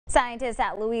Scientists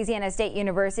at Louisiana State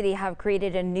University have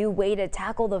created a new way to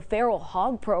tackle the feral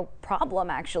hog problem,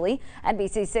 actually.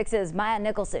 NBC6's Maya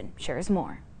Nicholson shares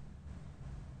more.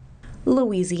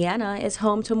 Louisiana is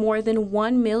home to more than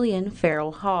 1 million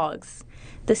feral hogs.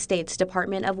 The state's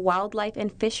Department of Wildlife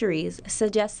and Fisheries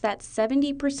suggests that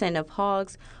 70% of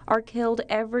hogs are killed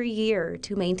every year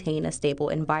to maintain a stable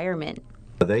environment.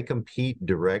 They compete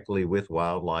directly with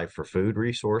wildlife for food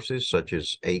resources, such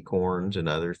as acorns and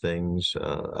other things,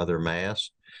 other mass.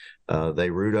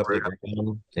 They root up the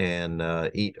ground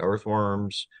and eat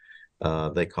earthworms.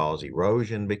 They cause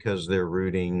erosion because they're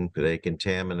rooting. They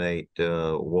contaminate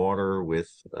water with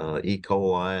E.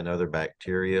 coli and other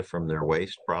bacteria from their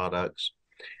waste products.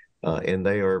 And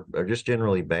they are just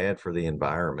generally bad for the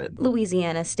environment.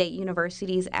 Louisiana State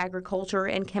University's agriculture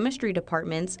and chemistry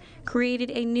departments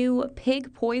created a new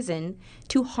pig poison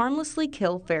to harmlessly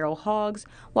kill feral hogs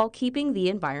while keeping the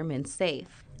environment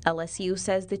safe. LSU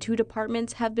says the two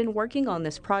departments have been working on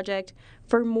this project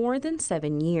for more than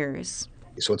 7 years.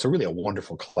 So it's really a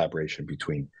wonderful collaboration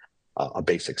between a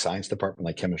basic science department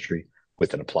like chemistry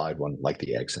with an applied one like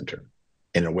the Ag Center,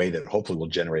 in a way that hopefully will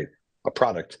generate a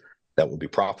product that will be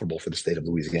profitable for the state of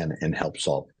Louisiana and help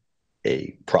solve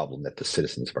a problem that the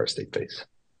citizens of our state face.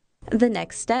 The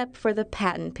next step for the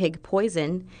patent pig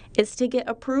poison is to get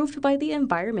approved by the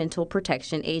Environmental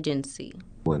Protection Agency.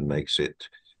 One makes it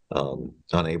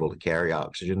unable to carry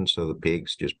oxygen, so the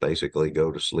pigs just basically go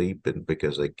to sleep and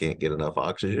because they can't get enough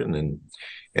oxygen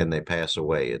and they pass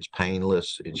away. It's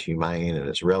painless, it's humane, and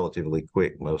it's relatively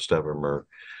quick. Most of them are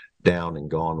down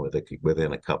and gone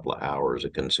within a couple of hours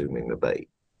of consuming the bait.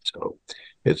 So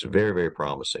it's very, very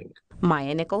promising.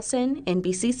 Maya Nicholson,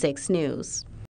 NBC6 News.